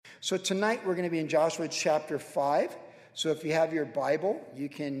So tonight we're going to be in Joshua chapter 5. So if you have your Bible, you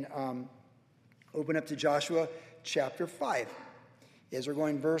can open up to Joshua chapter 5. As we're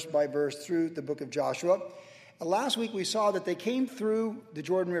going verse by verse through the book of Joshua. Last week we saw that they came through the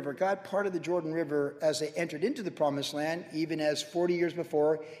Jordan River. God parted the Jordan River as they entered into the Promised Land, even as 40 years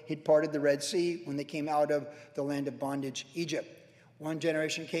before he'd parted the Red Sea when they came out of the land of bondage, Egypt. One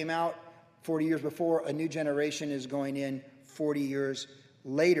generation came out 40 years before. A new generation is going in 40 years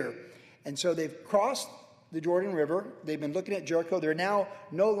later. And so they've crossed the Jordan River. They've been looking at Jericho. They're now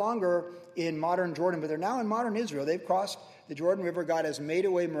no longer in modern Jordan, but they're now in modern Israel. They've crossed the Jordan River. God has made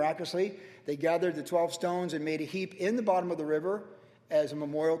a way miraculously. They gathered the 12 stones and made a heap in the bottom of the river as a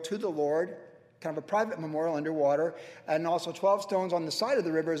memorial to the Lord, kind of a private memorial underwater, and also 12 stones on the side of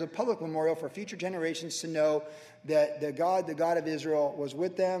the river as a public memorial for future generations to know that the God of Israel, was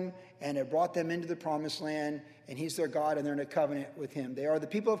with them and had brought them into the Promised Land, and he's their God, and they're in a covenant with him. They are the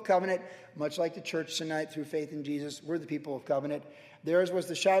people of covenant, much like the church tonight through faith in Jesus. We're the people of covenant. Theirs was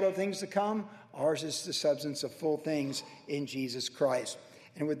the shadow of things to come. Ours is the substance of full things in Jesus Christ.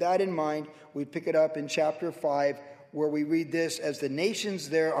 And with that in mind, we pick it up in chapter 5, where we read this: as the nations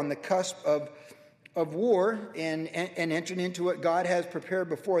there on the cusp of war and entering into what God has prepared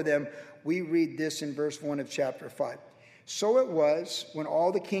before them, we read this in verse 1 of chapter 5. So it was when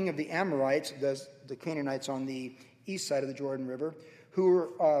all the king of the Amorites, the Canaanites on the east side of the Jordan River, who were,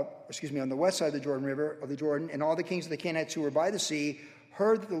 on the west side of the Jordan River, of the Jordan, and all the kings of the Canaanites who were by the sea,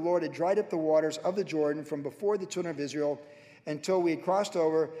 heard that the Lord had dried up the waters of the Jordan from before the children of Israel until we had crossed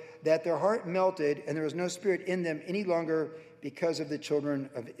over, that their heart melted, and there was no spirit in them any longer because of the children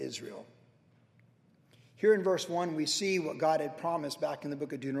of Israel. Here in verse 1, we see what God had promised back in the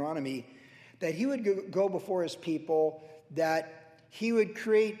book of Deuteronomy, that he would go before his people, that he would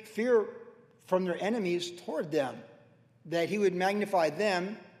create fear from their enemies toward them, that he would magnify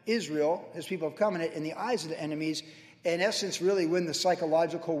them, Israel, his people of covenant, in the eyes of the enemies, in essence really win the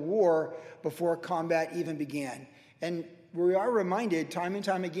psychological war before combat even began. And we are reminded time and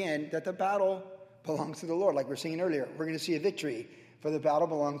time again that the battle belongs to the Lord. Like we were singing earlier, we're going to see a victory, for the battle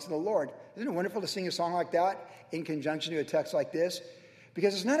belongs to the Lord. Isn't it wonderful to sing a song like that in conjunction to a text like this?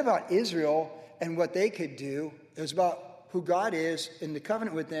 Because it's not about Israel and what they could do. It's about who God is in the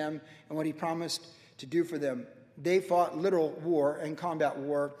covenant with them and what he promised to do for them. They fought literal war and combat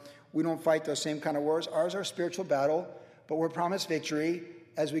war. We don't fight those same kind of wars. Ours are spiritual battle, but we're promised victory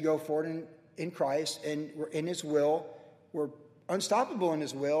as we go forward in Christ, and we're in his will. We're unstoppable in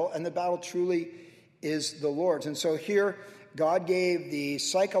his will, and the battle truly is the Lord's. And so here, God gave the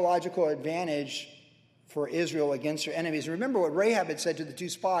psychological advantage for Israel against their enemies. Remember what Rahab had said to the two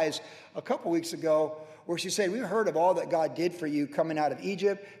spies a couple weeks ago, where she said, we've heard of all that God did for you coming out of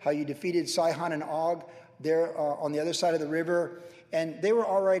Egypt, how you defeated Sihon and Og there on the other side of the river, and they were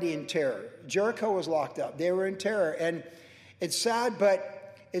already in terror. Jericho was locked up. They were in terror, and it's sad,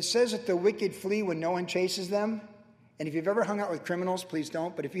 but it says that the wicked flee when no one chases them. And if you've ever hung out with criminals, please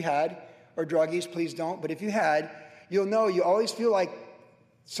don't, but if you had, or druggies, please don't, but if you had, you'll know you always feel like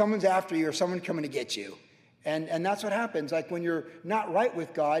someone's after you or someone coming to get you. And that's what happens. Like when you're not right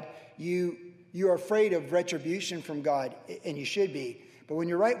with God, you're afraid of retribution from God, and you should be. But when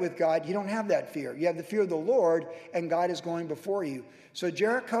you're right with God, you don't have that fear. You have the fear of the Lord, and God is going before you. So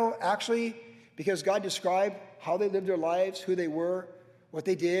Jericho actually, because God described how they lived their lives, who they were, what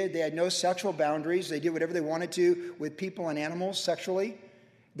they did, they had no sexual boundaries. They did whatever they wanted to with people and animals sexually.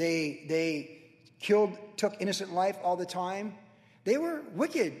 They took innocent life all the time. They were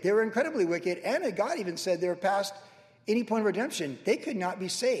wicked. They were incredibly wicked. And God even said they were past any point of redemption. They could not be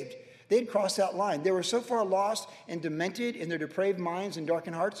saved. They had crossed that line. They were so far lost and demented in their depraved minds and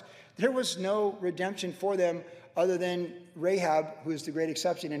darkened hearts, there was no redemption for them other than Rahab, who is the great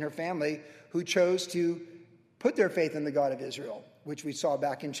exception in her family, who chose to put their faith in the God of Israel, which we saw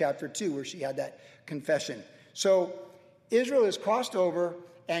back in chapter 2, where she had that confession. So Israel is crossed over,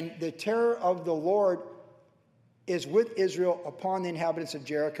 and the terror of the Lord is with Israel upon the inhabitants of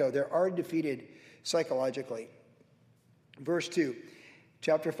Jericho. They're already defeated psychologically. Verse 2,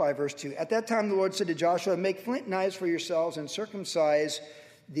 chapter 5, verse 2. At that time the Lord said to Joshua, make flint knives for yourselves and circumcise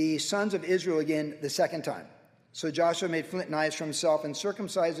the sons of Israel again the second time. So Joshua made flint knives for himself and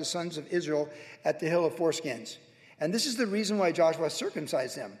circumcised the sons of Israel at the hill of foreskins. And this is the reason why Joshua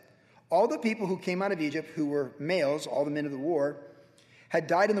circumcised them. All the people who came out of Egypt, who were males, all the men of the war, had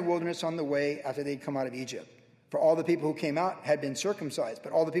died in the wilderness on the way after they'd come out of Egypt. For all the people who came out had been circumcised,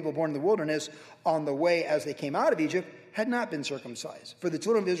 but all the people born in the wilderness on the way as they came out of Egypt had not been circumcised. For the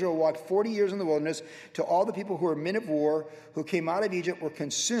children of Israel walked 40 years in the wilderness till all the people who were men of war who came out of Egypt were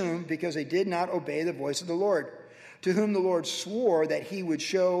consumed because they did not obey the voice of the Lord. to whom the Lord swore that he would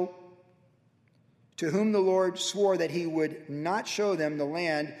not show them the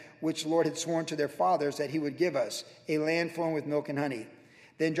land which the Lord had sworn to their fathers that he would give us, a land flowing with milk and honey.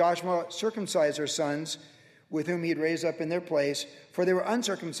 Then Joshua circumcised their sons, with whom he had raised up in their place, for they were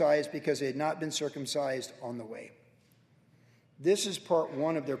uncircumcised because they had not been circumcised on the way. This is part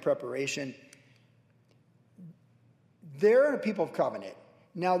one of their preparation. They're a people of covenant.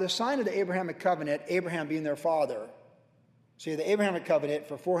 Now, the sign of the Abrahamic covenant, Abraham being their father, so the Abrahamic covenant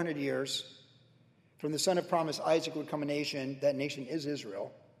for 400 years, from the son of promise Isaac would come a nation, that nation is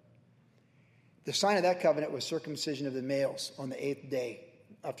Israel. The sign of that covenant was circumcision of the males on the 8th day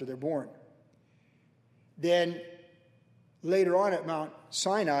after they're born. Then later on at Mount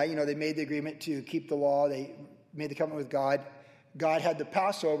Sinai, they made the agreement to keep the law. They made the covenant with God. God had the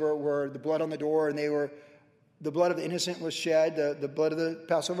Passover where the blood on the door, and the blood of the innocent was shed, the blood of the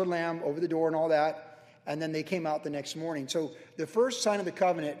Passover lamb over the door and all that. And then they came out the next morning. So the first sign of the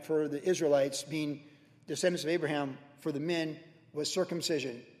covenant for the Israelites, being descendants of Abraham, for the men, was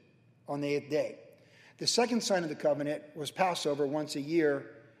circumcision on the 8th day. The second sign of the covenant was Passover once a year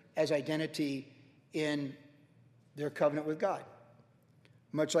as identity in their covenant with God.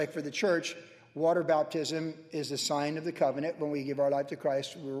 Much like for the church, water baptism is a sign of the covenant. When we give our life to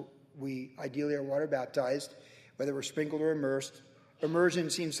Christ, we ideally are water baptized, whether we're sprinkled or immersed. Immersion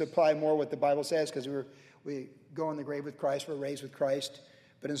seems to apply more what the Bible says, because we go in the grave with Christ, we're raised with Christ.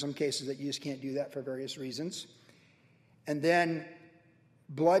 But in some cases that you just can't do that for various reasons. And then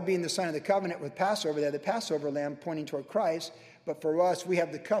blood being the sign of the covenant with Passover, they had the Passover lamb pointing toward Christ. But for us, we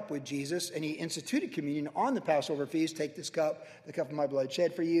have the cup with Jesus, and he instituted communion on the Passover feast. Take this cup, the cup of my blood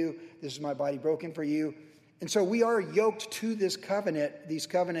shed for you. This is my body broken for you. And so we are yoked to this covenant, these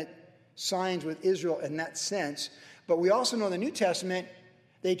covenant signs with Israel in that sense. But we also know in the New Testament,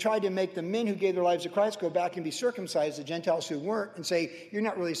 they tried to make the men who gave their lives to Christ go back and be circumcised, the Gentiles who weren't, and say, you're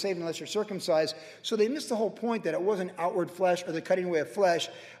not really saved unless you're circumcised. So they missed the whole point that it wasn't outward flesh or the cutting away of flesh,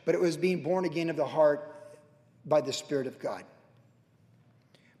 but it was being born again of the heart by the Spirit of God.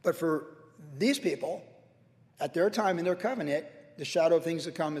 But for these people, at their time in their covenant, the shadow of things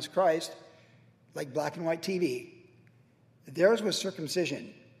to come is Christ, like black and white TV. Theirs was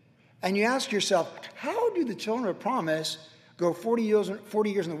circumcision. And you ask yourself, how do the children of promise go 40 years in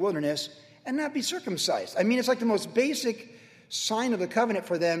the wilderness and not be circumcised? I mean, it's like the most basic sign of the covenant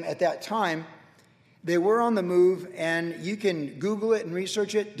for them at that time. They were on the move, and you can Google it and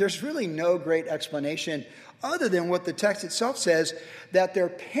research it. There's really no great explanation other than what the text itself says, that their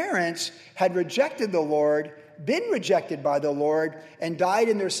parents had rejected the Lord, been rejected by the Lord, and died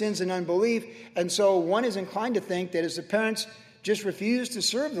in their sins and unbelief. And so one is inclined to think that as the parents just refused to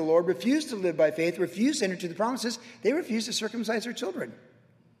serve the Lord, refused to live by faith, refused to enter into the promises, they refused to circumcise their children.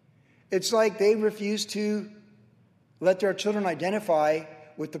 It's like they refused to let their children identify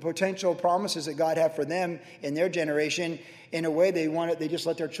with the potential promises that God had for them in their generation. In a way, they just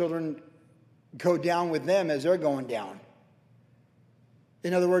let their children go down with them as they're going down.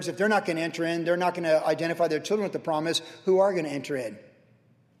 In other words, if they're not going to enter in, they're not going to identify their children with the promise, who are going to enter in?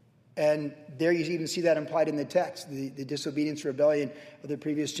 And there you even see that implied in the text, the disobedience, rebellion of the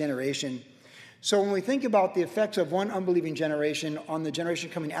previous generation. So when we think about the effects of one unbelieving generation on the generation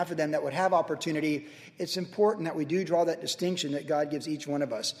coming after them that would have opportunity, it's important that we do draw that distinction that God gives each one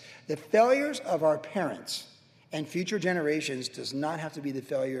of us. The failures of our parents and future generations does not have to be the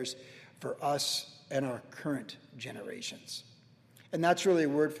failures for us and our current generations. And that's really a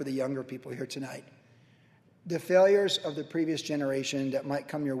word for the younger people here tonight. The failures of the previous generation that might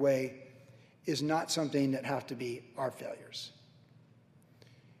come your way is not something that have to be our failures.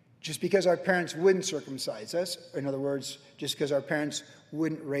 Just because our parents wouldn't circumcise us, in other words, just because our parents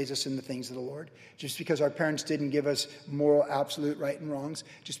wouldn't raise us in the things of the Lord, just because our parents didn't give us moral absolute right and wrongs,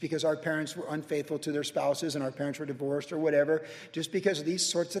 just because our parents were unfaithful to their spouses and our parents were divorced or whatever, just because of these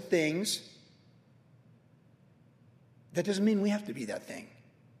sorts of things, that doesn't mean we have to be that thing.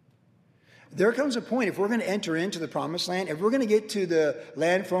 There comes a point, if we're going to enter into the promised land, if we're going to get to the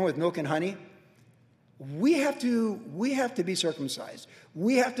land flowing with milk and honey, we have to be circumcised.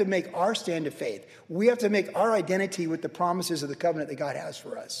 We have to make our stand of faith. We have to make our identity with the promises of the covenant that God has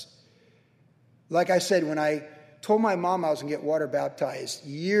for us. Like I said, when I told my mom I was going to get water baptized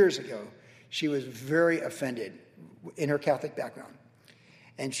years ago, she was very offended in her Catholic background.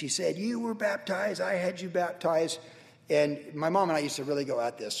 And she said, "You were baptized, I had you baptized." And my mom and I used to really go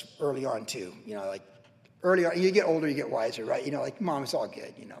at this early on too. Like early on, you get older, you get wiser, right? Like, Mom, it's all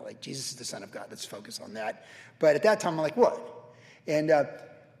good. Like, Jesus is the Son of God. Let's focus on that. But at that time, I'm like, what? And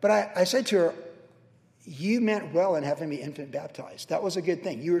but I said to her, you meant well in having me infant baptized. That was a good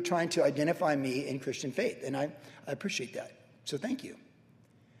thing. You were trying to identify me in Christian faith, and I appreciate that. So thank you.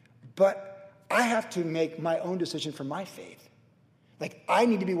 But I have to make my own decision for my faith. Like, I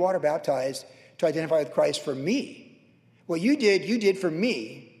need to be water baptized to identify with Christ for me. What you did for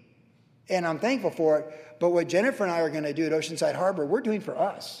me, and I'm thankful for it. But what Jennifer and I are going to do at Oceanside Harbor, we're doing for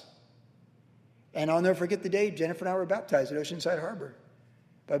us. And I'll never forget the day Jennifer and I were baptized at Oceanside Harbor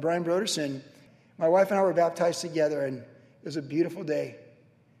by Brian Broderson. My wife and I were baptized together, and it was a beautiful day.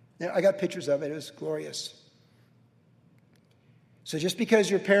 I got pictures of it. It was glorious. So just because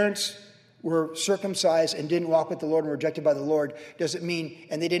your parents were circumcised and didn't walk with the Lord and were rejected by the Lord doesn't mean,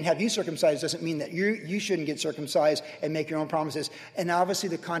 and they didn't have you circumcised, doesn't mean that you shouldn't get circumcised and make your own promises. And obviously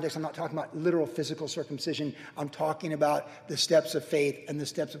the context, I'm not talking about literal physical circumcision. I'm talking about the steps of faith and the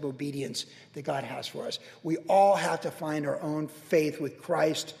steps of obedience that God has for us. We all have to find our own faith with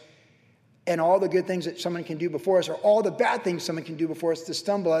Christ, and all the good things that someone can do before us, or all the bad things someone can do before us to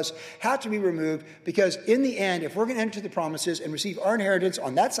stumble us, have to be removed, because in the end, if we're going to enter the promises and receive our inheritance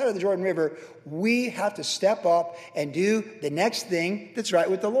on that side of the Jordan River, we have to step up and do the next thing that's right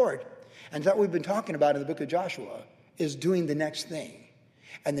with the Lord. And that's what we've been talking about in the book of Joshua, is doing the next thing.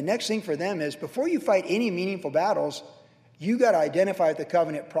 And the next thing for them is, before you fight any meaningful battles, you got to identify the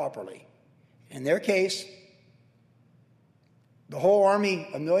covenant properly. In their case, the whole army,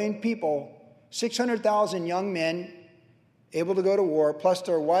 1 million people, 600,000 young men able to go to war, plus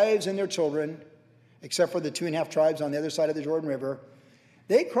their wives and their children, except for the 2.5 tribes on the other side of the Jordan River,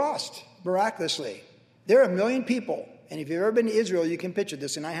 they crossed miraculously. There are 1 million people. And if you've ever been to Israel, you can picture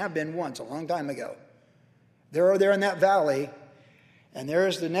this, and I have been once, a long time ago. They're there in that valley, and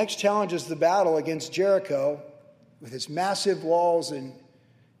there's the next challenge is the battle against Jericho with its massive walls and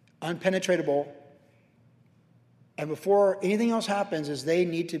unpenetratable. And before anything else happens, is they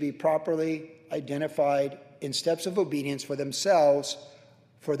need to be properly identified in steps of obedience for themselves,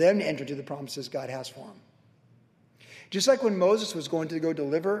 for them to enter into the promises God has for them. Just like when Moses was going to go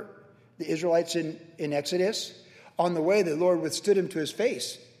deliver the Israelites in Exodus, on the way the Lord withstood him to his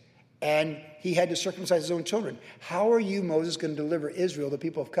face, and he had to circumcise his own children. How are you, Moses, going to deliver Israel, the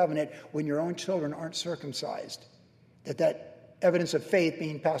people of covenant, when your own children aren't circumcised? That evidence of faith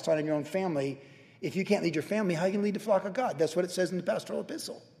being passed on in your own family. If you can't lead your family, how can you lead the flock of God? That's what it says in the pastoral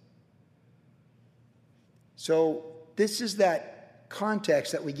epistle. So this is that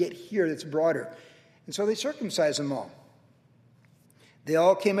context that we get here that's broader. And so they circumcised them all. They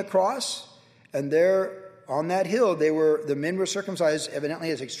all came across, and there on that hill, the men were circumcised. Evidently,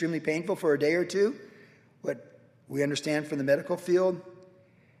 it's extremely painful for a day or two, what we understand from the medical field.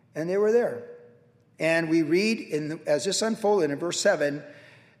 And they were there. And we read, as this unfolded in verse 7,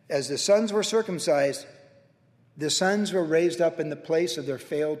 as the sons were circumcised, the sons were raised up in the place of their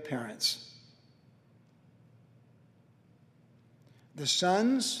failed parents. The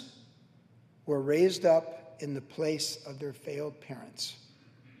sons were raised up in the place of their failed parents.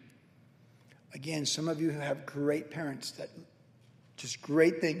 Again, some of you have great parents that just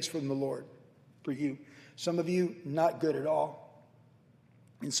great things from the Lord for you. Some of you not good at all.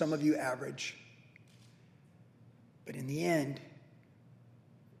 And some of you average. But in the end,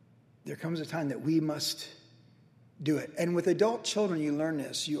 there comes a time that we must do it. And with adult children, you learn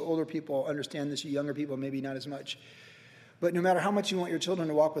this. You older people understand this. You younger people, maybe not as much. But no matter how much you want your children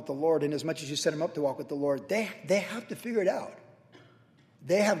to walk with the Lord, and as much as you set them up to walk with the Lord, they have to figure it out.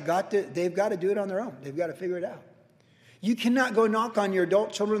 They've got to do it on their own. They've got to figure it out. You cannot go knock on your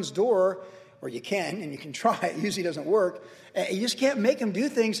adult children's door, or you can, and you can try. It usually doesn't work. You just can't make them do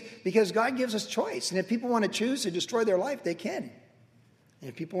things, because God gives us choice. And if people want to choose to destroy their life, they can. And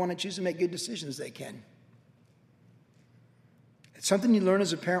if people want to choose to make good decisions, they can. It's something you learn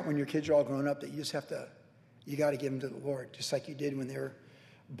as a parent when your kids are all grown up, that you got to give them to the Lord, just like you did when they were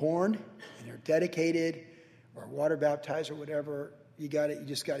born and they're dedicated or water baptized or whatever. You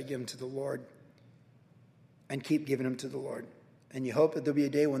just got to give them to the Lord and keep giving them to the Lord. And you hope that there'll be a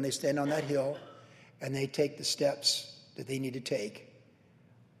day when they stand on that hill and they take the steps that they need to take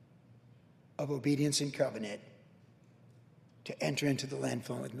of obedience and covenant to enter into the land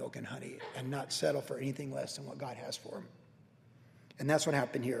flowing with milk and honey and not settle for anything less than what God has for them. And that's what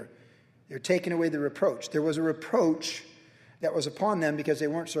happened here. They're taking away the reproach. There was a reproach that was upon them because they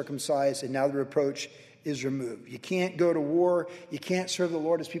weren't circumcised, and now the reproach is removed. You can't go to war. You can't serve the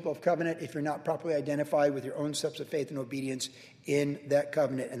Lord as people of covenant if you're not properly identified with your own steps of faith and obedience in that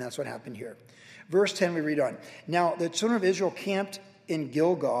covenant, and that's what happened here. Verse 10, we read on. Now, the children of Israel camped in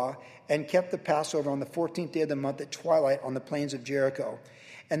Gilgal and kept the Passover on the 14th day of the month at twilight on the plains of Jericho.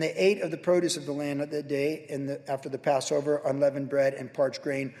 And they ate of the produce of the land of that day after the Passover, unleavened bread and parched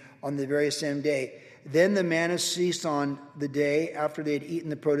grain on the very same day. Then the manna ceased on the day after they had eaten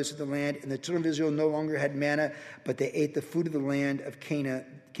the produce of the land, and the children of Israel no longer had manna, but they ate the food of the land of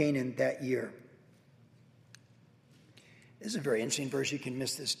Canaan that year. This is a very interesting verse. You can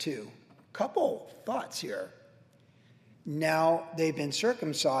miss this too. Couple thoughts here. Now they've been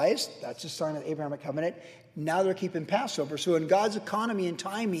circumcised. That's a sign of the Abrahamic covenant. Now they're keeping Passover. So in God's economy and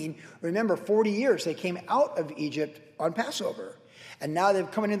timing, remember 40 years they came out of Egypt on Passover. And now they're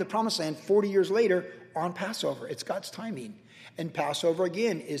coming into the promised land 40 years later on Passover. It's God's timing. And Passover,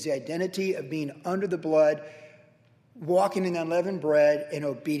 again, is the identity of being under the blood, walking in unleavened bread in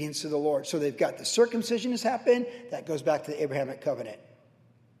obedience to the Lord. So they've got the circumcision has happened. That goes back to the Abrahamic covenant.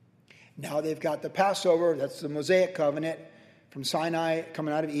 Now they've got the Passover. That's the Mosaic covenant from Sinai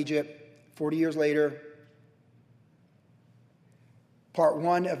coming out of Egypt 40 years later. Part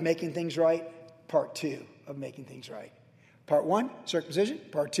 1 of making things right. Part 2 of making things right. Part 1, circumcision.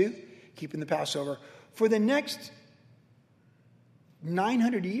 Part 2, keeping the Passover. For the next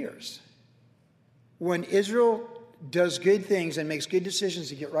 900 years, when Israel does good things and makes good decisions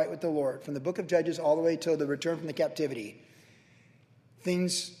to get right with the Lord, from the book of Judges all the way till the return from the captivity,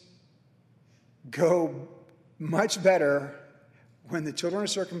 things go much better when the children are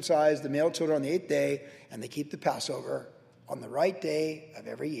circumcised, the male children on the 8th day, and they keep the Passover on the right day of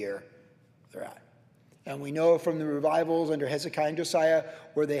every year they're at. And we know from the revivals under Hezekiah and Josiah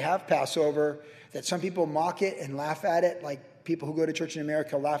where they have Passover that some people mock it and laugh at it, like people who go to church in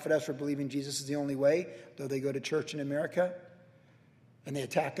America laugh at us for believing Jesus is the only way, though they go to church in America, and they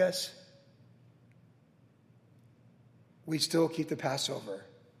attack us. We still keep the Passover.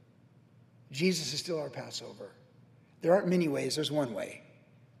 Jesus is still our Passover. There aren't many ways. There's one way.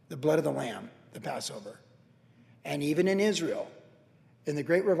 The blood of the Lamb, the Passover. And even in Israel, in the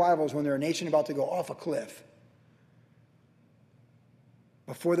great revivals, when they're a nation about to go off a cliff,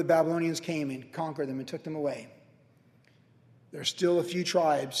 before the Babylonians came and conquered them and took them away, there's still a few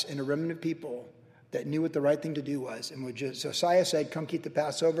tribes and a remnant of people that knew what the right thing to do was. And when Josiah said, come keep the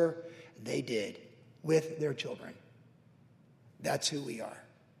Passover, they did, with their children. That's who we are.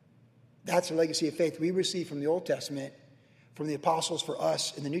 That's the legacy of faith we receive from the Old Testament, from the apostles for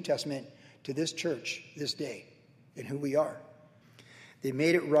us in the New Testament, to this church this day, and who we are. They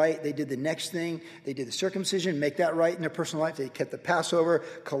made it right. They did the next thing. They did the circumcision, make that right in their personal life. They kept the Passover,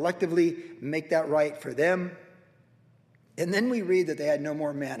 collectively make that right for them. And then we read that they had no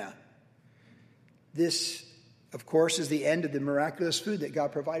more manna. This, of course, is the end of the miraculous food that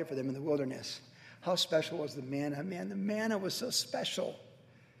God provided for them in the wilderness. How special was the manna? Man, the manna was so special.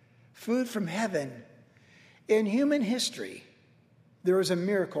 Food from heaven. In human history, there was a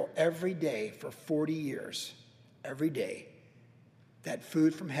miracle every day for 40 years. Every day, that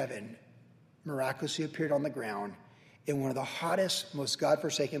food from heaven miraculously appeared on the ground in one of the hottest, most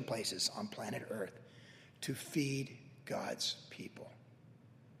God-forsaken places on planet Earth to feed God's people.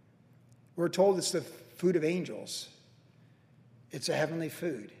 We're told it's the food of angels. It's a heavenly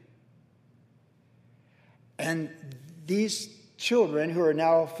food. And these children who are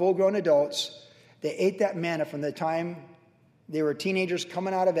now full-grown adults, they ate that manna from the time they were teenagers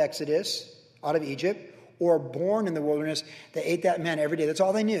coming out of Exodus, out of Egypt, or born in the wilderness. They ate that manna every day. That's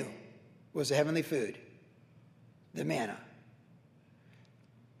all they knew was the heavenly food, the manna.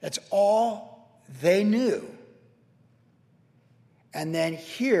 That's all they knew. And then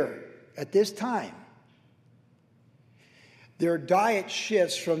here, at this time, their diet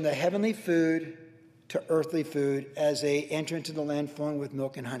shifts from the heavenly food to earthly food as they enter into the land flowing with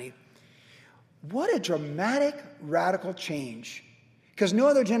milk and honey. What a dramatic, radical change. Because no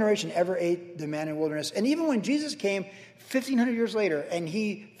other generation ever ate the manna in the wilderness. And even when Jesus came 1,500 years later and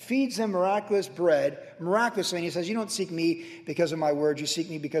he feeds them miraculous bread, miraculously, and he says, you don't seek me because of my words, you seek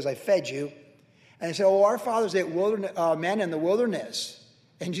me because I fed you. And they said, oh, our fathers ate manna in the wilderness.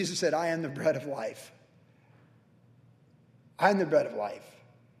 And Jesus said, I am the bread of life. I am the bread of life.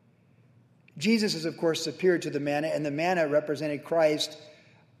 Jesus is, of course, superior to the manna, and the manna represented Christ.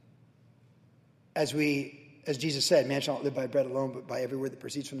 As Jesus said, man shall not live by bread alone, but by every word that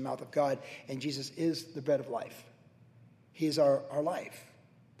proceeds from the mouth of God. And Jesus is the bread of life. He is our life,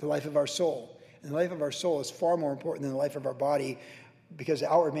 the life of our soul. And the life of our soul is far more important than the life of our body, because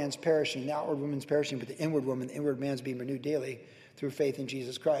the outward man's perishing, the outward woman's perishing, but the inward woman, the inward man's being renewed daily through faith in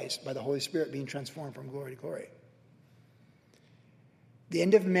Jesus Christ, by the Holy Spirit being transformed from glory to glory. The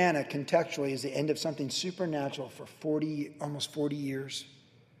end of manna, contextually, is the end of something supernatural for almost 40 years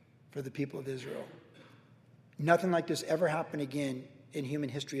for the people of Israel. Nothing like this ever happened again in human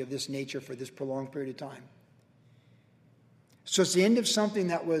history of this nature for this prolonged period of time. So it's the end of something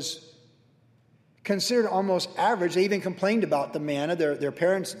that was considered almost average. They even complained about the manna, their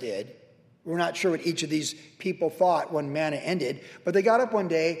parents did. We're not sure what each of these people thought when manna ended, but they got up one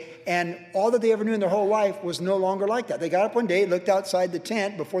day, and all that they ever knew in their whole life was no longer like that. They got up one day, looked outside the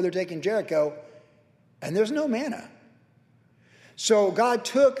tent before they're taking Jericho, and there's no manna. So God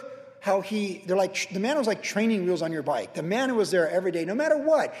took the manna was like training wheels on your bike. The manna was there every day, no matter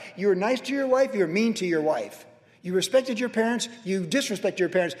what. You were nice to your wife, you were mean to your wife. You respected your parents, you disrespected your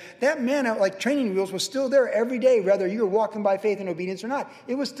parents. That manna, like training wheels, was still there every day, whether you were walking by faith and obedience or not.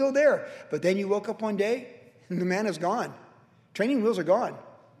 It was still there. But then you woke up one day, and the manna's gone. Training wheels are gone.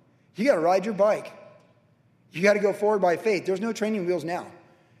 You got to ride your bike. You got to go forward by faith. There's no training wheels now.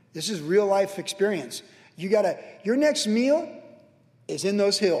 This is real life experience. Your next meal is in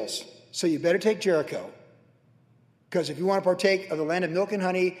those hills. So you better take Jericho. Because if you want to partake of the land of milk and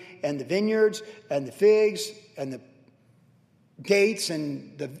honey and the vineyards and the figs and the dates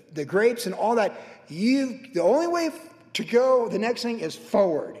and the grapes and all that, the only way to go, the next thing is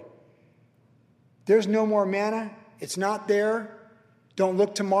forward. There's no more manna. It's not there. Don't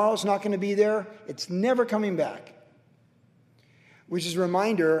look tomorrow. It's not going to be there. It's never coming back. Which is a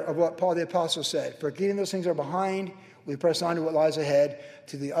reminder of what Paul the Apostle said. Forgetting those things are behind, we press on to what lies ahead,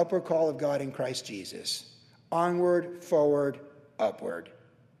 to the upward call of God in Christ Jesus. Onward, forward, upward.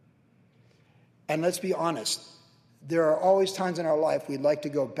 And let's be honest. There are always times in our life we'd like to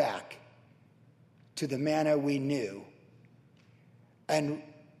go back to the manna we knew and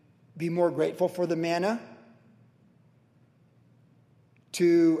be more grateful for the manna,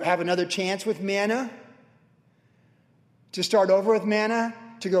 to have another chance with manna, to start over with manna,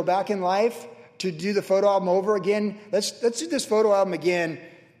 to go back in life, to do the photo album over again. Let's do this photo album again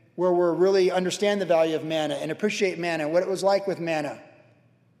where we really understand the value of manna and appreciate manna, what it was like with manna.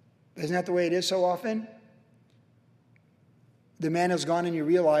 Isn't that the way it is so often? The manna's gone and you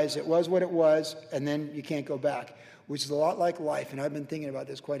realize it was what it was, and then you can't go back, which is a lot like life, and I've been thinking about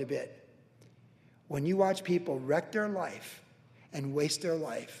this quite a bit. When you watch people wreck their life and waste their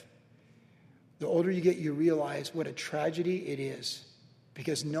life, the older you get, you realize what a tragedy it is,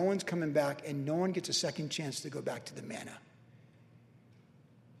 because no one's coming back and no one gets a second chance to go back to the manna.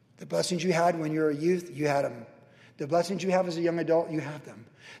 The blessings you had when you were a youth, you had them. The blessings you have as a young adult, you have them.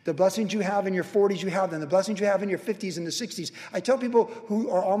 The blessings you have in your 40s, you have them. The blessings you have in your 50s and the 60s. I tell people who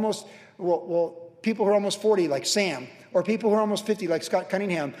are almost, people who are almost 40, like Sam, or people who are almost 50, like Scott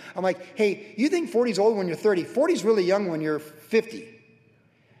Cunningham. I'm like, hey, you think 40 is old when you're 30. 40 is really young when you're 50.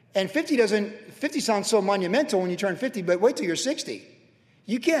 And 50 sounds so monumental when you turn 50, but wait till you're 60.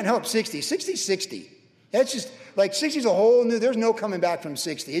 You can't help 60. 60's 60. That's just, like 60 is a whole new, there's no coming back from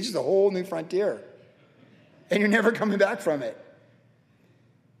 60. It's just a whole new frontier. And you're never coming back from it.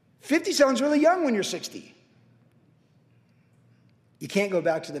 50 sounds really young when you're 60. You can't go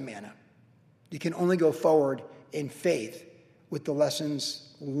back to the manna. You can only go forward in faith with the lessons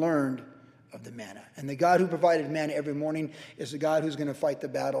learned of the manna. And the God who provided manna every morning is the God who's going to fight the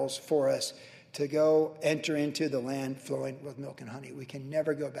battles for us to go enter into the land flowing with milk and honey. We can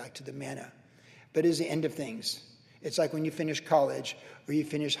never go back to the manna. But it is the end of things. It's like when you finish college or you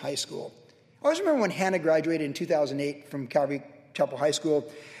finish high school. I always remember when Hannah graduated in 2008 from Calvary Chapel High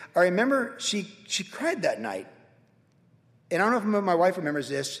School. I remember she cried that night. And I don't know if my wife remembers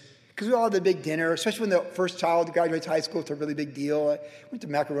this, because we all had the big dinner, especially when the first child graduates high school. It's a really big deal. I went to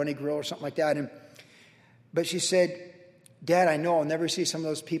Macaroni Grill or something like that. But she said, Dad, I know I'll never see some of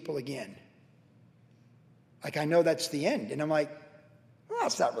those people again. Like, I know that's the end. And I'm like, well,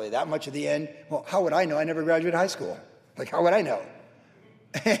 it's not really that much of the end. Well, how would I know? I never graduated high school. Like, how would I know?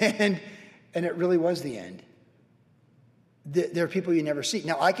 And it really was the end. There are people you never see.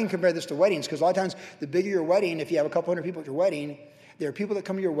 Now, I can compare this to weddings, because a lot of times the bigger your wedding, if you have a couple hundred people at your wedding, there are people that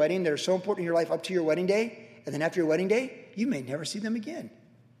come to your wedding that are so important in your life up to your wedding day, and then after your wedding day, you may never see them again.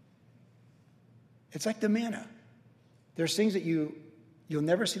 It's like the manna. There's things that you'll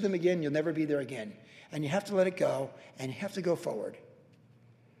never see them again, you'll never be there again. And you have to let it go, and you have to go forward.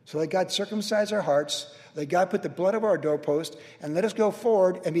 So let God circumcise our hearts, let God put the blood of our doorpost, and let us go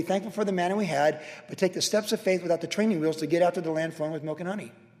forward and be thankful for the manna we had, but take the steps of faith without the training wheels to get out to the land flowing with milk and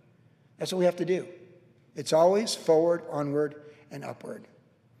honey. That's what we have to do. It's always forward, onward, and upward.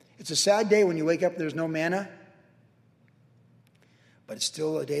 It's a sad day when you wake up and there's no manna, but it's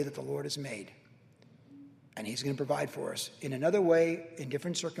still a day that the Lord has made. And he's going to provide for us in another way, in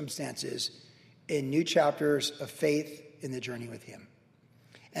different circumstances, in new chapters of faith in the journey with him.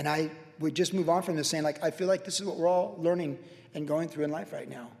 And I would just move on from this saying, like, I feel like this is what we're all learning and going through in life right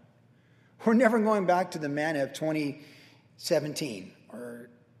now. We're never going back to the manna of 2017 or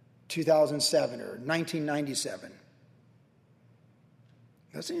 2007 or 1997.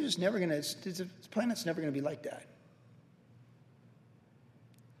 This planet's never going to be like that.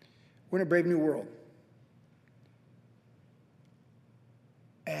 We're in a brave new world.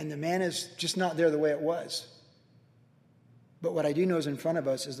 And the manna's just not there the way it was. But what I do know is in front of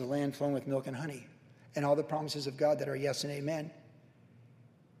us is the land flowing with milk and honey and all the promises of God that are yes and amen.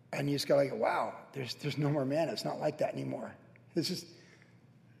 And you just go like, wow, there's no more manna. It's not like that anymore.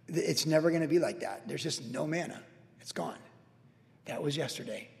 It's never going to be like that. There's just no manna. It's gone. That was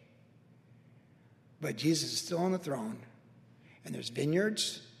yesterday. But Jesus is still on the throne. And there's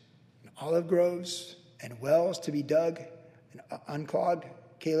vineyards and olive groves and wells to be dug and unclogged.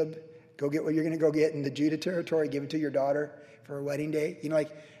 Caleb, go get what you're going to go get in the Judah territory. Give it to your daughter for her wedding day.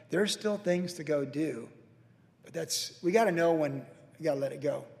 There's still things to go do. But we got to know when we got to let it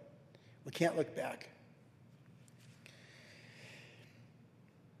go. We can't look back.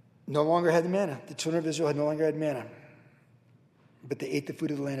 No longer had the manna. The children of Israel had no longer had manna. But they ate the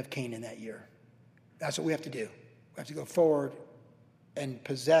food of the land of Canaan that year. That's what we have to do. We have to go forward and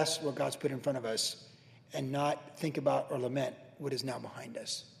possess what God's put in front of us and not think about or lament what is now behind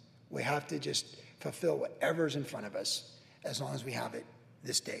us. We have to just fulfill whatever's in front of us as long as we have it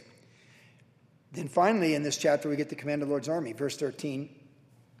this day. Then finally in this chapter we get the command of the Lord's army. Verse 13.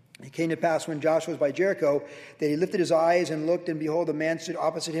 It came to pass when Joshua was by Jericho that he lifted his eyes and looked, and behold, a man stood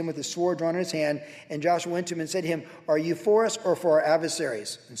opposite him with his sword drawn in his hand. And Joshua went to him and said to him, "Are you for us or for our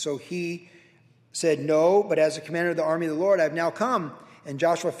adversaries?" And so he said, "No, but as the commander of the army of the Lord, I have now come." And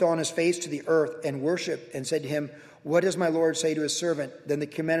Joshua fell on his face to the earth and worshipped and said to him, "What does my Lord say to his servant?" Then the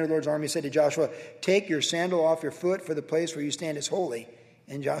commander of the Lord's army said to Joshua, "Take your sandal off your foot, for the place where you stand is holy."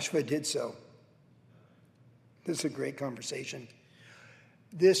 And Joshua did so. This is a great conversation.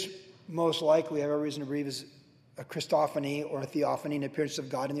 This most likely, I have every reason to believe, is a Christophany or a theophany, an appearance of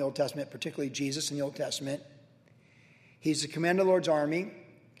God in the Old Testament, particularly Jesus in the Old Testament. He's the commander of the Lord's army.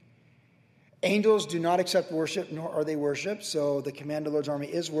 Angels do not accept worship, nor are they worshipped. So the commander of the Lord's army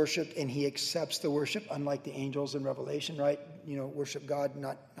is worshipped, and he accepts the worship, unlike the angels in Revelation, right? Worship God,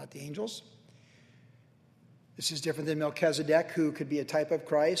 not the angels. This is different than Melchizedek, who could be a type of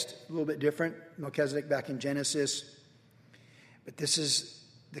Christ, a little bit different. Melchizedek back in Genesis. But this is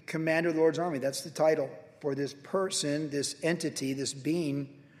the commander of the Lord's army. That's the title for this person, this entity, this being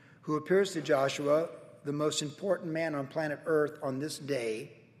who appears to Joshua, the most important man on planet Earth on this day.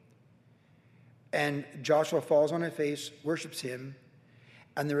 And Joshua falls on his face, worships him.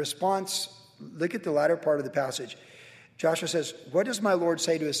 And the response, look at the latter part of the passage. Joshua says, "What does my Lord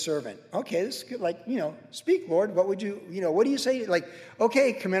say to his servant?" Okay, this is good. Speak, Lord. What would what do you say?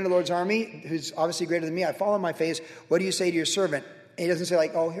 Okay, commander of the Lord's army, who's obviously greater than me, I fall on my face. What do you say to your servant? And he doesn't say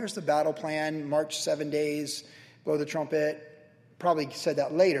here's the battle plan, march 7 days, blow the trumpet. Probably said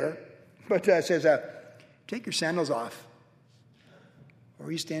that later. But it says, take your sandals off,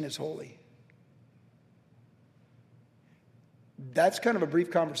 or you stand as holy. That's kind of a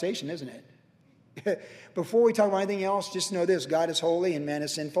brief conversation, isn't it? Before we talk about anything else, just know this: God is holy and man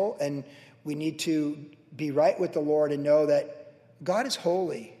is sinful, and we need to be right with the Lord and know that God is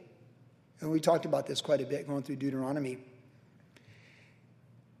holy. And we talked about this quite a bit going through Deuteronomy.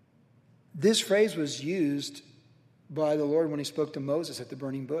 This phrase was used by the Lord when he spoke to Moses at the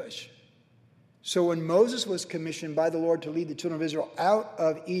burning bush. So when Moses was commissioned by the Lord to lead the children of Israel out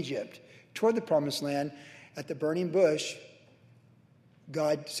of Egypt toward the promised land, at the burning bush,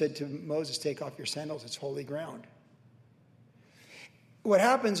 God said to Moses, "Take off your sandals, it's holy ground." What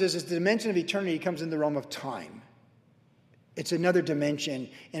happens is the dimension of eternity comes in the realm of time. It's another dimension,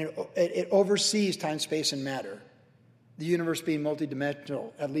 and it oversees time, space, and matter. The universe being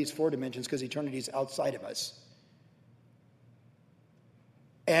multidimensional, at least 4 dimensions, because eternity is outside of us.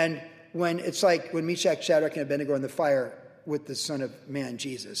 And when it's like when Meshach, Shadrach, and Abednego are in the fire with the Son of Man,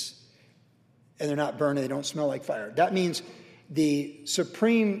 Jesus, and they're not burned and they don't smell like fire. That means the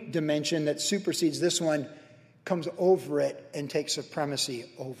supreme dimension that supersedes this one comes over it and takes supremacy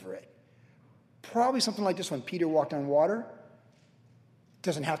over it. Probably something like this one. Peter walked on water. It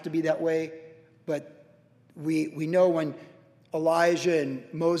doesn't have to be that way, but we know when Elijah and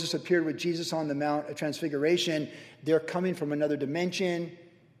Moses appeared with Jesus on the Mount of Transfiguration, they're coming from another dimension.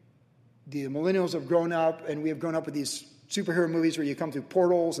 The millennials have grown up, and we have grown up with these superhero movies where you come through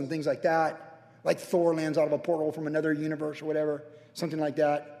portals and things like that. Like Thor lands out of a portal from another universe or whatever, something like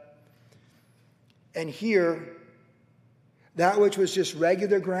that. And here, that which was just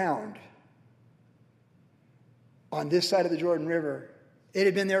regular ground on this side of the Jordan River, it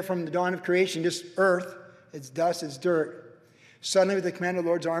had been there from the dawn of creation, just earth, it's dust, it's dirt. Suddenly with the commander of the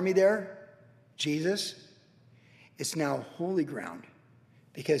Lord's army there, Jesus, it's now holy ground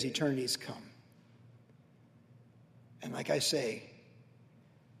because eternity's come. And like I say,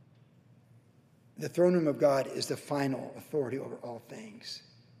 the throne room of God is the final authority over all things.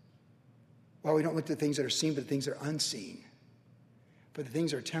 Well, we don't look at the things that are seen, but the things that are unseen. For the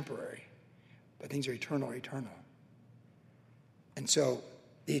things are temporary, but things are eternal. And so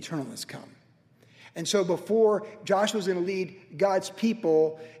the eternal has come. And so before Joshua's going to lead God's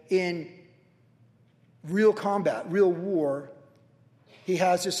people in real combat, real war, he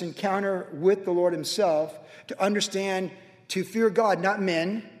has this encounter with the Lord himself to understand, to fear God, not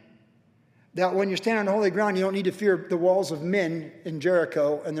men. That when you're standing on holy ground, you don't need to fear the walls of men in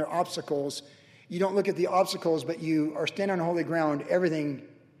Jericho and their obstacles. You don't look at the obstacles, but you are standing on holy ground. Everything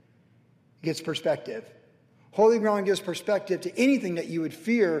gets perspective. Holy ground gives perspective to anything that you would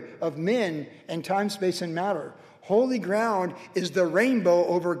fear of men and time, space, and matter. Holy ground is the rainbow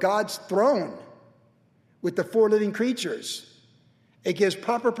over God's throne with the four living creatures. It gives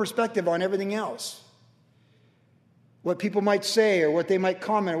proper perspective on everything else. What people might say or what they might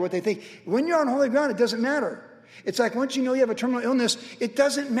comment or what they think. When you're on holy ground, it doesn't matter. It's like once you know you have a terminal illness, it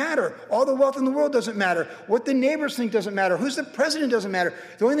doesn't matter. All the wealth in the world doesn't matter. What the neighbors think doesn't matter. Who's the president doesn't matter.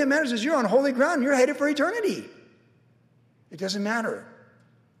 The only thing that matters is you're on holy ground and you're headed for eternity. It doesn't matter.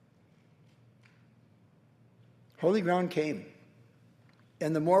 Holy ground came.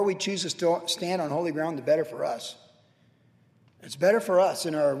 And the more we choose to stand on holy ground, the better for us. It's better for us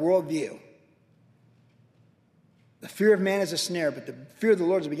in our worldview. The fear of man is a snare, but the fear of the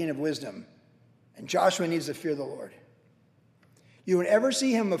Lord is the beginning of wisdom. And Joshua needs to fear the Lord. You don't ever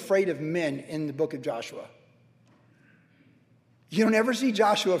see him afraid of men in the book of Joshua. You don't ever see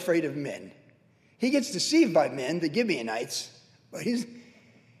Joshua afraid of men. He gets deceived by men, the Gibeonites, but he's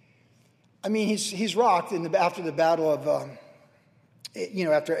rocked after the battle of,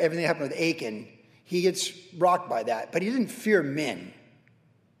 after everything happened with Achan. He gets rocked by that, but he didn't fear men.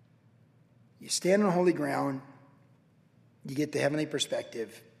 You stand on holy ground, you get the heavenly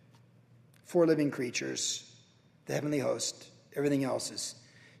perspective. Four living creatures, the heavenly host, everything else is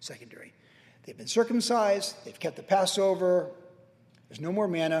secondary. They've been circumcised, they've kept the Passover, there's no more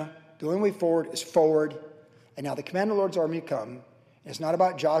manna, the only way forward is forward, and now the command of the Lord's army come, and it's not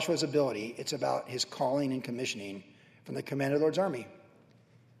about Joshua's ability, it's about his calling and commissioning from the command of the Lord's army.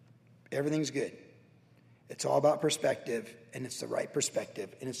 Everything's good. It's all about perspective, and it's the right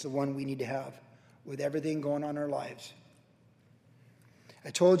perspective, and it's the one we need to have with everything going on in our lives. I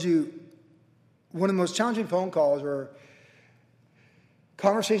told you, one of the most challenging phone calls or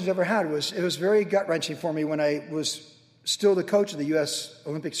conversations I ever had was very gut-wrenching for me when I was still the coach of the U.S.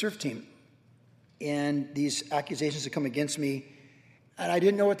 Olympic surf team. And these accusations had come against me, and I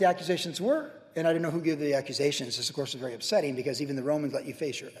didn't know what the accusations were, and I didn't know who gave the accusations. This, of course, was very upsetting because even the Romans let you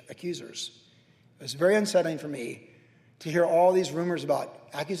face your accusers. It was very unsettling for me to hear all these rumors about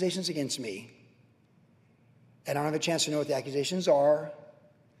accusations against me, and I don't have a chance to know what the accusations are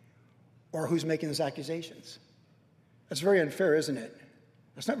or who's making those accusations. That's very unfair, isn't it?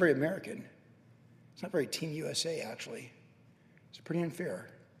 That's not very American. It's not very Team USA, actually. It's pretty unfair.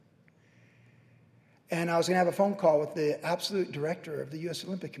 And I was going to have a phone call with the absolute director of the U.S.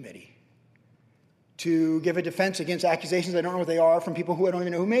 Olympic Committee to give a defense against accusations I don't know what they are from people who I don't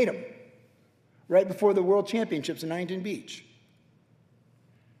even know who made them, right before the World Championships in Huntington Beach.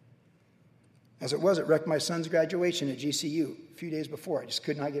 As it was, it wrecked my son's graduation at GCU a few days before. I just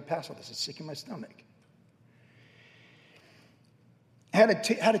could not get past all this. It's sick in my stomach. I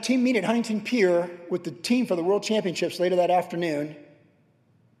had a team meet at Huntington Pier with the team for the World Championships later that afternoon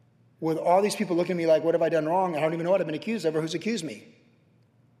with all these people looking at me like, what have I done wrong? I don't even know what I've been accused of or who's accused me.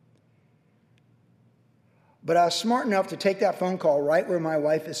 But I was smart enough to take that phone call right where my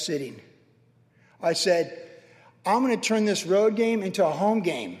wife is sitting. I said, I'm going to turn this road game into a home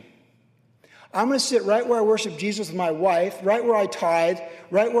game. I'm going to sit right where I worship Jesus with my wife, right where I tithe,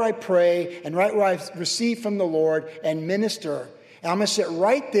 right where I pray, and right where I receive from the Lord and minister. And I'm going to sit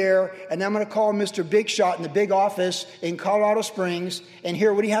right there, and I'm going to call Mr. Big Shot in the big office in Colorado Springs and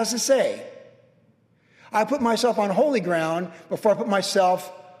hear what he has to say. I put myself on holy ground before I put myself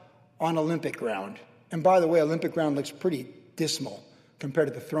on Olympic ground. And by the way, Olympic ground looks pretty dismal compared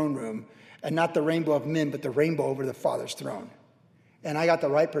to the throne room, and not the rainbow of men, but the rainbow over the Father's throne. And I got the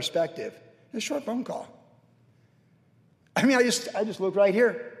right perspective. A short phone call. I just looked right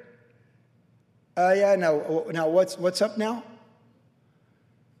here. Now what's up now?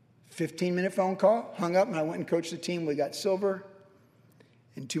 15-minute phone call, hung up, and I went and coached the team. We got silver,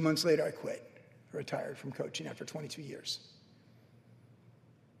 and 2 months later I quit. I retired from coaching after 22 years.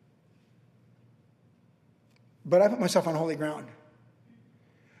 But I put myself on holy ground.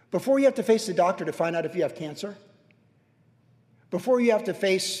 Before you have to face the doctor to find out if you have cancer, before you have to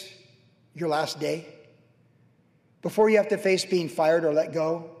face your last day, before you have to face being fired or let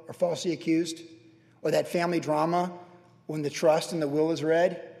go or falsely accused, or that family drama when the trust and the will is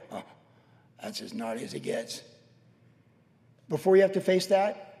read, That's as gnarly as it gets. Before you have to face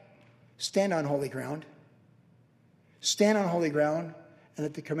that, stand on holy ground. Stand on holy ground, and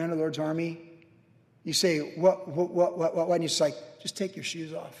at the command of the Lord's army, you say, what? And you're like, just take your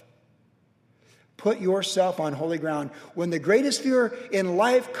shoes off. Put yourself on holy ground. When the greatest fear in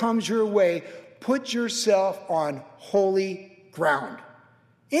life comes your way, put yourself on holy ground.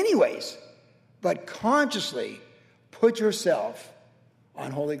 Anyways, but consciously put yourself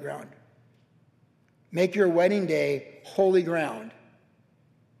on holy ground. Make your wedding day holy ground.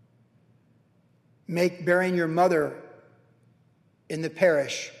 Make burying your mother in the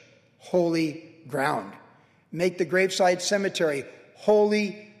parish holy ground. Make the graveside cemetery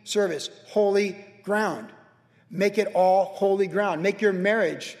holy service, holy ground. Make it all holy ground. Make your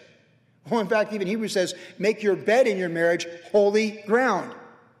marriage, well, in fact, even Hebrews says, make your bed in your marriage holy ground.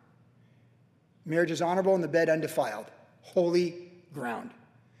 Marriage is honorable and the bed undefiled. Holy ground.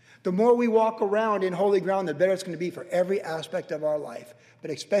 The more we walk around in holy ground, the better it's going to be for every aspect of our life, but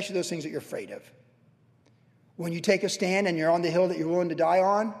especially those things that you're afraid of. When you take a stand and you're on the hill that you're willing to die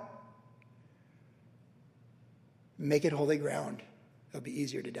on, make it holy ground. It'll be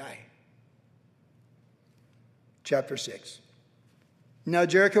easier to die. Chapter 6. Now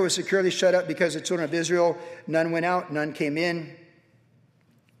Jericho was securely shut up because the children of Israel, none went out, none came in.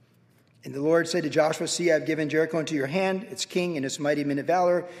 And the Lord said to Joshua, see, I have given Jericho into your hand, its king and its mighty men of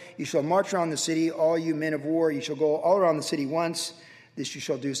valor. You shall march around the city, all you men of war. You shall go all around the city once. This you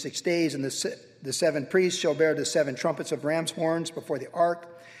shall do 6 days. And the 7 priests shall bear the 7 trumpets of ram's horns before the ark.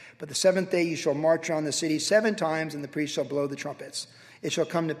 But the 7th day you shall march around the city 7 times, and the priests shall blow the trumpets. It shall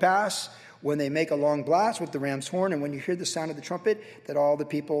come to pass, when they make a long blast with the ram's horn, and when you hear the sound of the trumpet, that all the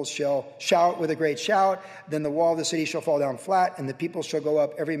people shall shout with a great shout. Then the wall of the city shall fall down flat, and the people shall go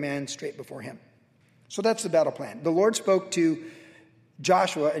up, every man straight before him. So that's the battle plan. The Lord spoke to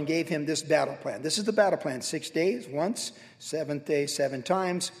Joshua and gave him this battle plan. This is the battle plan. 6 days, once. 7th day, 7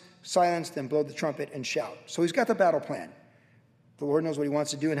 times. Silence, then blow the trumpet and shout. So he's got the battle plan. The Lord knows what he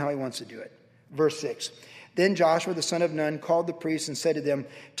wants to do and how he wants to do it. Verse 6. Then Joshua the son of Nun called the priests and said to them,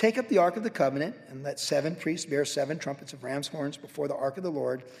 take up the ark of the covenant, and let 7 priests bear 7 trumpets of ram's horns before the ark of the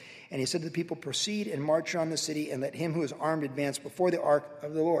Lord. And he said to the people, proceed and march around the city, and let him who is armed advance before the ark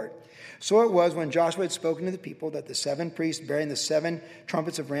of the Lord. So it was, when Joshua had spoken to the people, that the 7 priests bearing the 7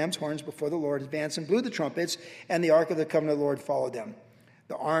 trumpets of ram's horns before the Lord advanced and blew the trumpets, and the ark of the covenant of the Lord followed them.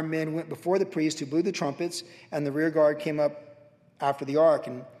 The armed men went before the priests who blew the trumpets, and the rear guard came up after the ark,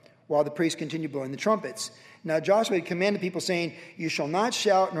 and while the priests continued blowing the trumpets. Now Joshua had commanded the people, saying, you shall not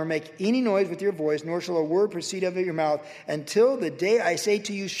shout nor make any noise with your voice, nor shall a word proceed out of your mouth, until the day I say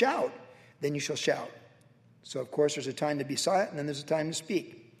to you, shout. Then you shall shout. So, of course, there's a time to be silent, and then there's a time to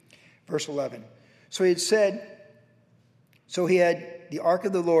speak. Verse 11. So he had the ark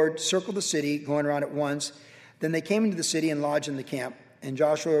of the Lord circle the city, going around at once. Then they came into the city and lodged in the camp. And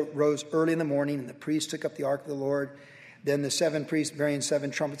Joshua rose early in the morning, and the priests took up the ark of the Lord. Then the 7 priests bearing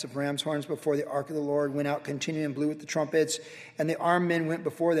 7 trumpets of ram's horns before the ark of the Lord went out continuing and blew with the trumpets, and the armed men went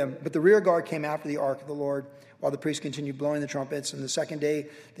before them. But the rear guard came after the ark of the Lord, while the priests continued blowing the trumpets. And the 2nd day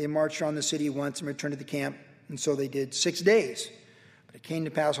they marched around the city once and returned to the camp. And so they did 6 days. But it came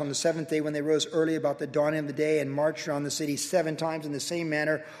to pass on the 7th day, when they rose early about the dawning of the day and marched around the city 7 times in the same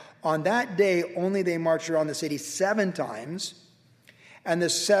manner. On that day only they marched around the city 7 times. And the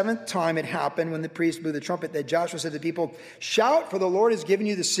 7th time it happened, when the priest blew the trumpet, that Joshua said to the people, shout, for the Lord has given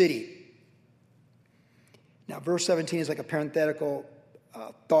you the city. Now, verse 17 is like a parenthetical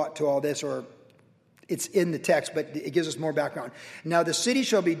thought to all this, or it's in the text, but it gives us more background. Now, the city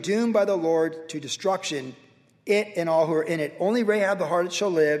shall be doomed by the Lord to destruction, it and all who are in it. Only Rahab the harlot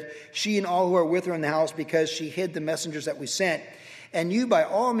shall live, she and all who are with her in the house, because she hid the messengers that we sent. And you by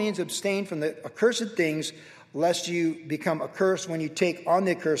all means abstain from the accursed things, lest you become accursed when you take on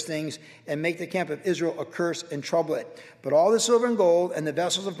the accursed things and make the camp of Israel a curse and trouble it. But all the silver and gold and the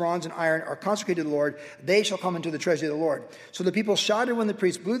vessels of bronze and iron are consecrated to the Lord. They shall come into the treasury of the Lord. So the people shouted when the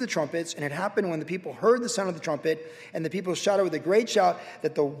priests blew the trumpets, and it happened when the people heard the sound of the trumpet, and the people shouted with a great shout,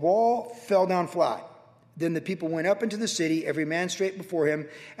 that the wall fell down flat. Then the people went up into the city, every man straight before him,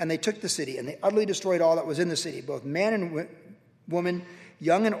 and they took the city, and they utterly destroyed all that was in the city, both man and woman,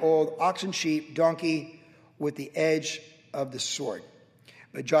 young and old, ox and sheep, donkey, with the edge of the sword.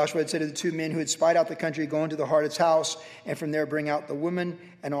 But Joshua had said to the 2 men who had spied out the country, go into the harlot's house, and from there bring out the woman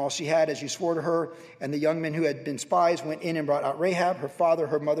and all she had, as you swore to her. And the young men who had been spies went in and brought out Rahab, her father,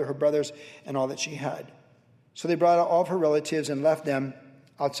 her mother, her brothers, and all that she had. So they brought out all of her relatives and left them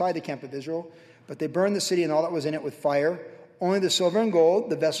outside the camp of Israel. But they burned the city and all that was in it with fire. Only the silver and gold,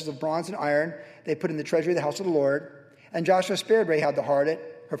 the vessels of bronze and iron, they put in the treasury of the house of the Lord. And Joshua spared Rahab the harlot,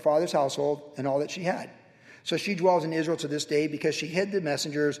 her father's household, and all that she had. So she dwells in Israel to this day because she hid the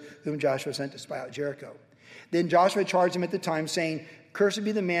messengers whom Joshua sent to spy out Jericho. Then Joshua charged him at the time, saying, Cursed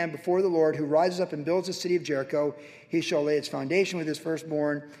be the man before the Lord who rises up and builds the city of Jericho. He shall lay its foundation with his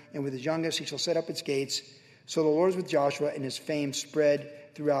firstborn, and with his youngest he shall set up its gates. So the Lord was with Joshua, and his fame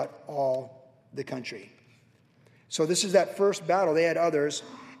spread throughout all the country. So this is that first battle. They had others.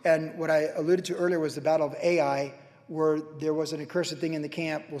 And what I alluded to earlier was the battle of Ai, where there was an accursed thing in the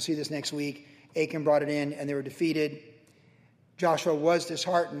camp. We'll see this next week. Achan brought it in, and they were defeated. Joshua was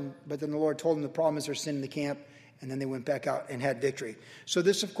disheartened, but then the Lord told him the problem is there's sin in the camp, and then they went back out and had victory. So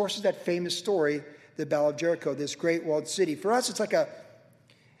this, of course, is that famous story, the Battle of Jericho, this great walled city. For us, it's like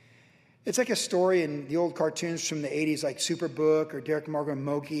a story in the old cartoons from the 80s, like Superbook or Derek Margo and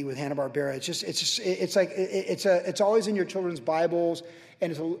Moki with Hanna-Barbera. It's always in your children's Bibles,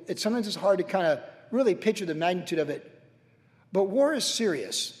 and it's sometimes it's hard to kind of really picture the magnitude of it. But war is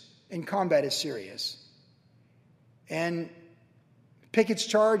serious, and combat is serious. And Pickett's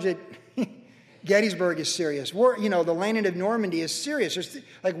charge at Gettysburg is serious. War, the landing of Normandy is serious.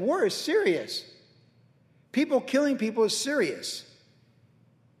 War is serious. People killing people is serious.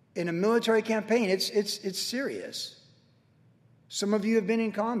 In a military campaign, it's serious. Some of you have been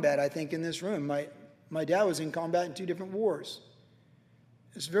in combat, I think, in this room. My dad was in combat in 2 different wars.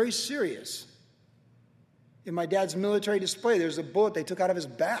 It's very serious. In my dad's military display, there's a bullet they took out of his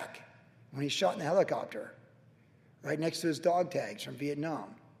back when he shot in the helicopter, right next to his dog tags from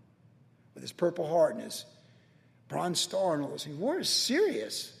Vietnam, with his Purple Heart and his Bronze Star and all those things. War is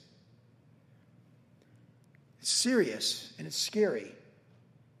serious. It's serious, and it's scary.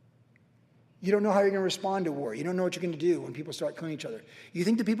 You don't know how you're going to respond to war. You don't know what you're going to do when people start killing each other. You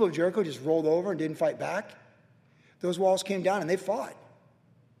think the people of Jericho just rolled over and didn't fight back? Those walls came down and they fought.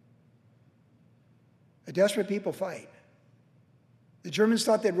 A desperate people fight. The Germans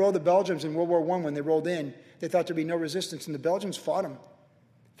thought they'd roll the Belgians in World War I when they rolled in. They thought there'd be no resistance, and the Belgians fought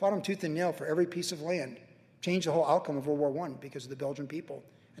them tooth and nail for every piece of land. Changed the whole outcome of World War I because of the Belgian people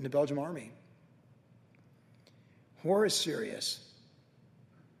and the Belgian army. War is serious.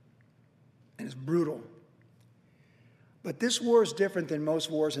 And it's brutal. But this war is different than most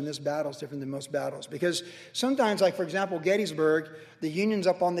wars, and this battle is different than most battles. Because sometimes, like for example, Gettysburg, the Union's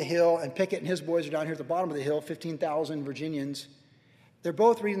up on the hill, and Pickett and his boys are down here at the bottom of the hill, 15,000 Virginians. They're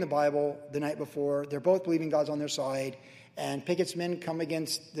both reading the Bible the night before. They're both believing God's on their side. And Pickett's men come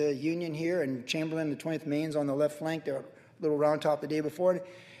against the Union here, and Chamberlain, the 20th Maine's on the left flank. They're a little round top the day before.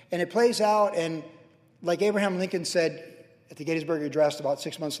 And it plays out, and like Abraham Lincoln said at the Gettysburg Address about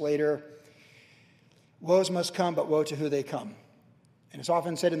 6 months later, woes must come, but woe to who they come. And it's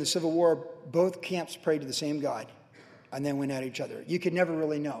often said in the Civil War, both camps prayed to the same God and then went at each other. You could never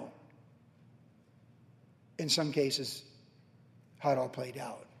really know, in some cases, how it all played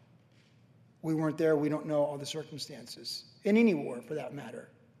out. We weren't there. We don't know all the circumstances. In any war, for that matter.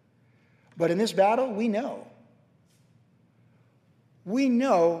 But in this battle, we know. We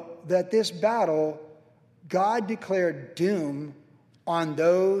know that this battle, God declared doom on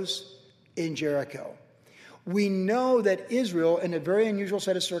those in Jericho. We know that Israel, in a very unusual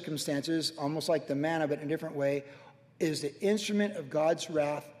set of circumstances, almost like the manna, but in a different way, is the instrument of God's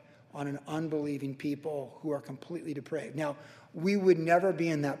wrath on an unbelieving people who are completely depraved. Now, we would never be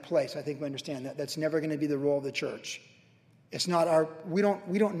in that place. I think we understand that. That's never going to be the role of the church. It's not we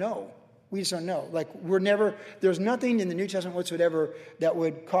don't know. We just don't know. There's nothing in the New Testament whatsoever that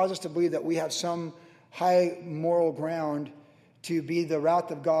would cause us to believe that we have some high moral ground to be the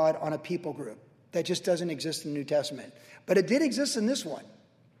wrath of God on a people group. That just doesn't exist in the New Testament. But it did exist in this one.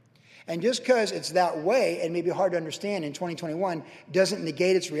 And just because it's that way and may be hard to understand in 2021 doesn't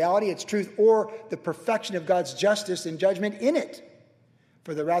negate its reality, its truth, or the perfection of God's justice and judgment in it.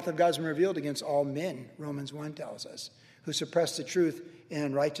 For the wrath of God has been revealed against all men, Romans 1 tells us, who suppress the truth in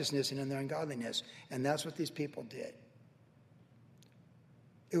unrighteousness and in their ungodliness. And that's what these people did.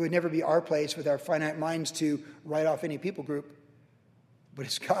 It would never be our place with our finite minds to write off any people group. But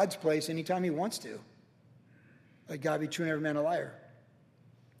it's God's place anytime he wants to. Let God be true and every man a liar.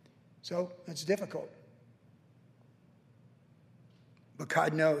 So it's difficult. But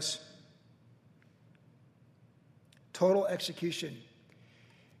God knows. Total execution.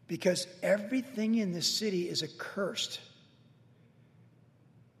 Because everything in this city is accursed.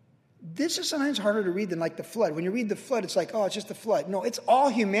 This is sometimes harder to read than like the flood. When you read the flood, it's like, oh, it's just the flood. No, it's all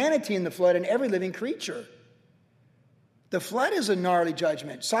humanity in the flood and every living creature. The flood is a gnarly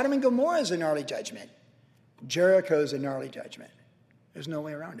judgment. Sodom and Gomorrah is a gnarly judgment. Jericho is a gnarly judgment. There's no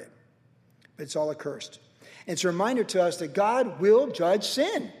way around it. But it's all accursed. And it's a reminder to us that God will judge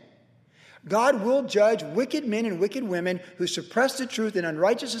sin. God will judge wicked men and wicked women who suppress the truth in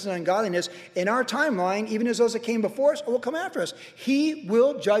unrighteousness and ungodliness in our timeline, even as those that came before us or will come after us. He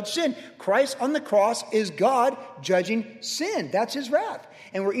will judge sin. Christ on the cross is God judging sin. That's his wrath.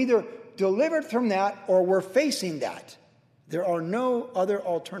 And we're either delivered from that or we're facing that. There are no other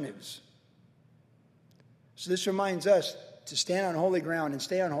alternatives. So this reminds us to stand on holy ground and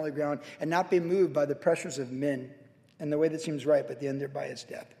stay on holy ground and not be moved by the pressures of men and the way that seems right, but the end thereby is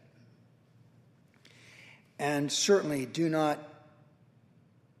death. And certainly do not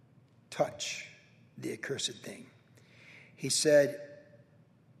touch the accursed thing. He said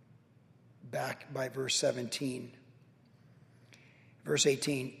back by verse 17, verse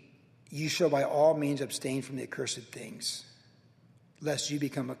 18, you shall by all means abstain from the accursed things, lest you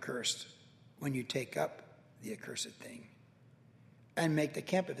become accursed when you take up the accursed thing and make the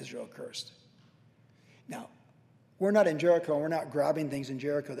camp of Israel accursed. Now, we're not in Jericho, and we're not grabbing things in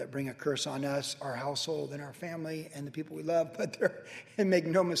Jericho that bring a curse on us, our household, and our family, and the people we love. But and make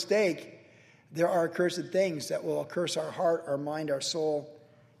no mistake, there are accursed things that will curse our heart, our mind, our soul,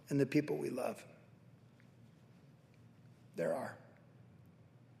 and the people we love. There are.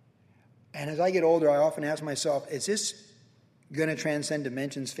 And as I get older, I often ask myself, is this going to transcend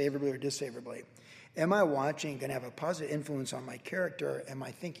dimensions favorably or disfavorably? Am I watching going to have a positive influence on my character and my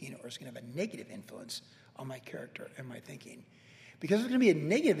thinking, or is it going to have a negative influence on my character and my thinking? Because if it's going to be a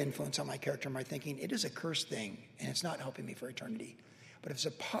negative influence on my character and my thinking, it is a cursed thing, and it's not helping me for eternity. But if it's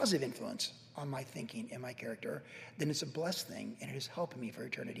a positive influence on my thinking and my character, then it's a blessed thing, and it is helping me for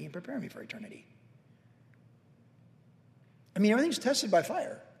eternity and preparing me for eternity. I mean, everything's tested by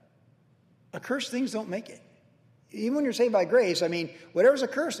fire. Accursed things don't make it. Even when you're saved by grace, I mean, whatever's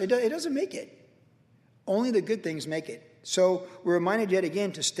accursed, it doesn't make it. Only the good things make it. So we're reminded yet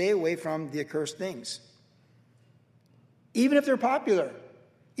again to stay away from the accursed things. Even if they're popular,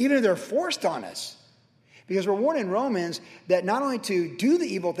 even if they're forced on us. Because we're warned in Romans that not only to do the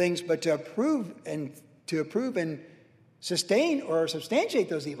evil things, but to approve and sustain or substantiate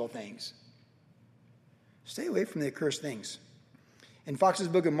those evil things. Stay away from the accursed things. In Fox's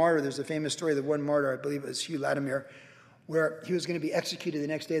Book of Martyr, there's a famous story of the one martyr, I believe it was Hugh Latimer, where he was going to be executed the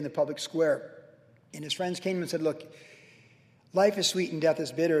next day in the public square. And his friends came and said, look, life is sweet and death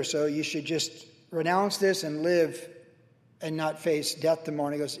is bitter, so you should just renounce this and live and not face death tomorrow.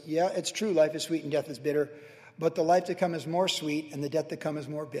 And he goes, yeah, it's true, life is sweet and death is bitter, but the life to come is more sweet and the death to come is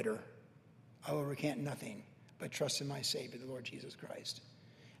more bitter. I will recant nothing, but trust in my Savior, the Lord Jesus Christ.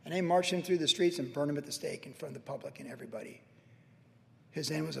 And they marched him through the streets and burned him at the stake in front of the public and everybody.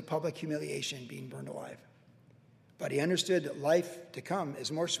 His end was a public humiliation, being burned alive. But he understood that life to come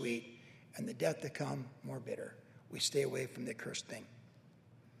is more sweet and the death to come more bitter. We stay away from the accursed thing.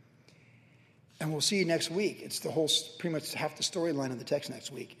 And we'll see next week. It's the whole, pretty much half the storyline of the text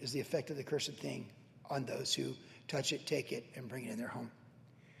next week is the effect of the accursed thing on those who touch it, take it, and bring it in their home.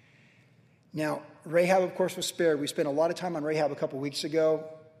 Now, Rahab, of course, was spared. We spent a lot of time on Rahab a couple weeks ago.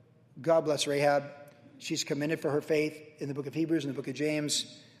 God bless Rahab. She's commended for her faith in the book of Hebrews and the book of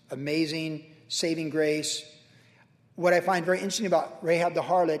James. Amazing, saving grace. What I find very interesting about Rahab the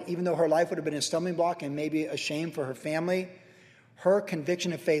harlot, even though her life would have been a stumbling block and maybe a shame for her family, her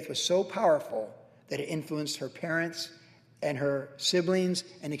conviction of faith was so powerful that it influenced her parents and her siblings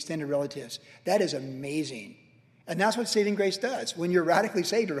and extended relatives. That is amazing. And that's what saving grace does. When you're radically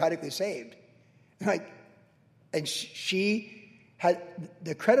saved, you're radically saved. And she had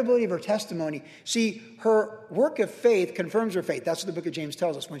the credibility of her testimony. See, her work of faith confirms her faith. That's what the book of James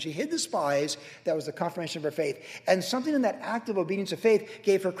tells us. When she hid the spies, that was the confirmation of her faith. And something in that act of obedience of faith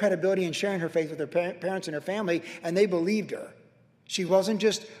gave her credibility in sharing her faith with her parents and her family, and they believed her. She wasn't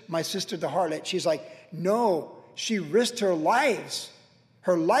just my sister the harlot. She's like, no, she risked her life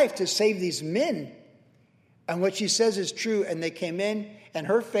to save these men. And what she says is true, and they came in, and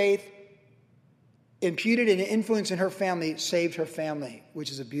her faith imputed an influence in her family, saved her family,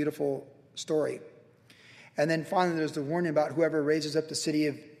 which is a beautiful story. And then finally, there's the warning about whoever raises up the city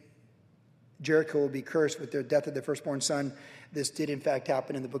of Jericho will be cursed with their death of their firstborn son. This did, in fact,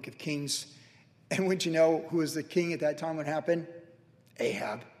 happen in the book of Kings. And wouldn't you know who was the king at that time when it happened?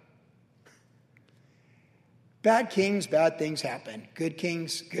 Ahab. Bad kings, bad things happen. Good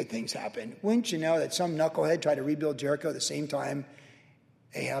kings, good things happen. Wouldn't you know that some knucklehead tried to rebuild Jericho at the same time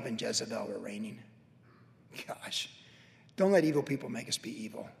Ahab and Jezebel were reigning? Gosh, don't let evil people make us be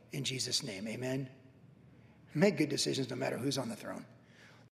evil. In Jesus' name, amen. Make good decisions no matter who's on the throne.